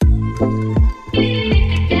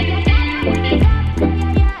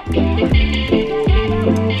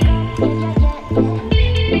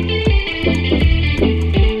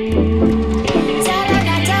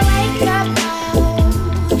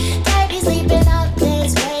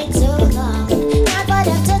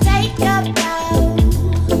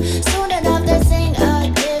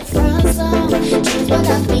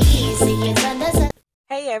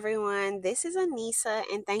Hey everyone, this is Anissa,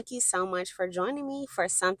 and thank you so much for joining me for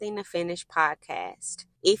Something to Finish podcast.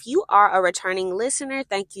 If you are a returning listener,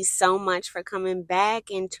 thank you so much for coming back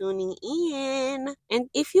and tuning in. And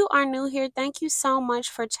if you are new here, thank you so much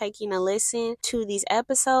for taking a listen to these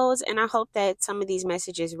episodes, and I hope that some of these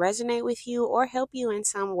messages resonate with you or help you in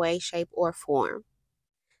some way, shape, or form.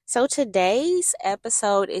 So today's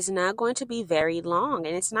episode is not going to be very long,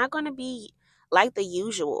 and it's not going to be like the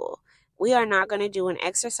usual. We are not going to do an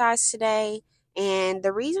exercise today, and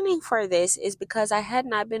the reasoning for this is because I had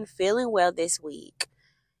not been feeling well this week,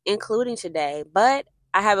 including today, but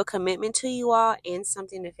I have a commitment to you all and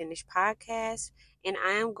Something to Finish podcast, and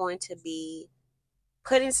I am going to be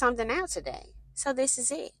putting something out today. So this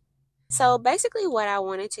is it. So basically what I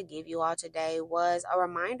wanted to give you all today was a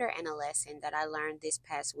reminder and a lesson that I learned this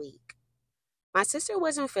past week. My sister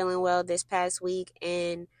wasn't feeling well this past week,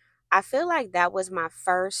 and I feel like that was my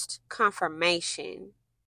first confirmation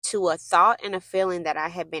to a thought and a feeling that I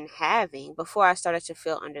had been having before I started to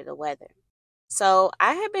feel under the weather. So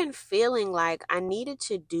I had been feeling like I needed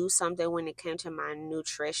to do something when it came to my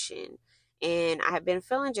nutrition, and I had been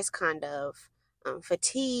feeling just kind of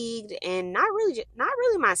fatigued and not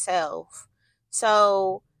really myself.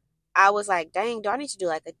 So I was like, dang, do I need to do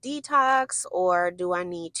like a detox, or do I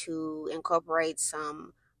need to incorporate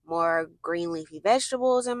some more green leafy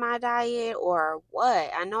vegetables in my diet, or what?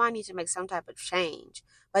 I know I need to make some type of change.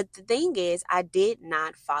 But the thing is, I did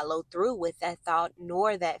not follow through with that thought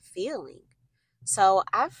nor that feeling. So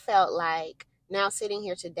I felt like now sitting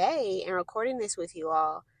here today and recording this with you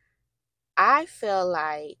all, I feel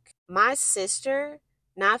like my sister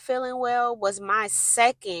not feeling well was my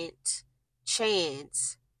second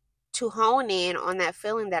chance to hone in on that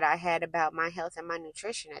feeling that I had about my health and my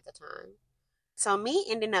nutrition at the time. So me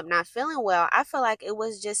ending up not feeling well, I feel like it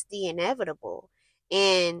was just the inevitable.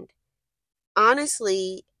 And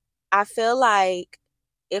honestly, I feel like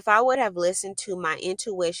if I would have listened to my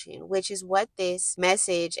intuition, which is what this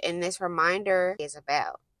message and this reminder is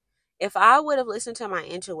about, if I would have listened to my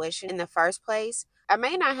intuition in the first place, I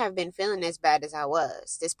may not have been feeling as bad as I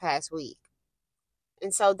was this past week.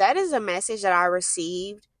 And so that is a message that I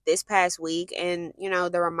received this past week, and,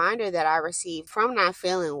 the reminder that I received from not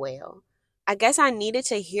feeling well. I guess I needed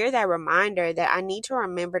to hear that reminder that I need to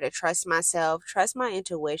remember to trust myself, trust my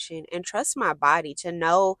intuition, and trust my body to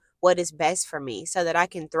know what is best for me so that I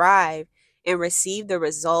can thrive and receive the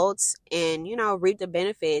results and, reap the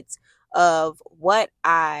benefits of what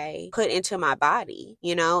I put into my body,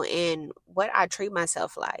 and what I treat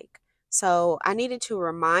myself like. So I needed to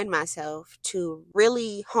remind myself to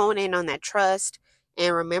really hone in on that trust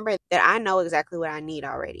and remember that I know exactly what I need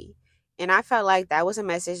already. And I felt like that was a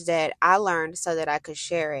message that I learned so that I could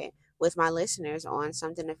share it with my listeners on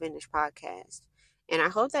Something to Finish podcast. And I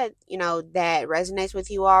hope that, that resonates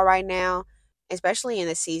with you all right now, especially in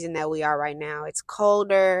the season that we are right now. It's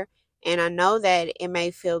colder, and I know that it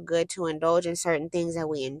may feel good to indulge in certain things that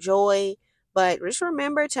we enjoy, but just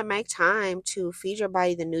remember to make time to feed your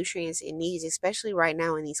body the nutrients it needs, especially right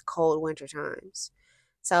now in these cold winter times.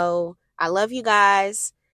 So I love you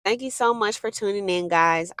guys. Thank you so much for tuning in,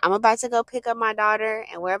 guys. I'm about to go pick up my daughter,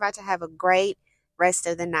 and we're about to have a great rest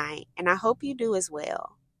of the night. And I hope you do as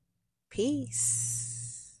well.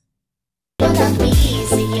 Peace. You don't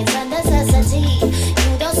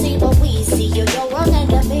see what we see. You're wrong and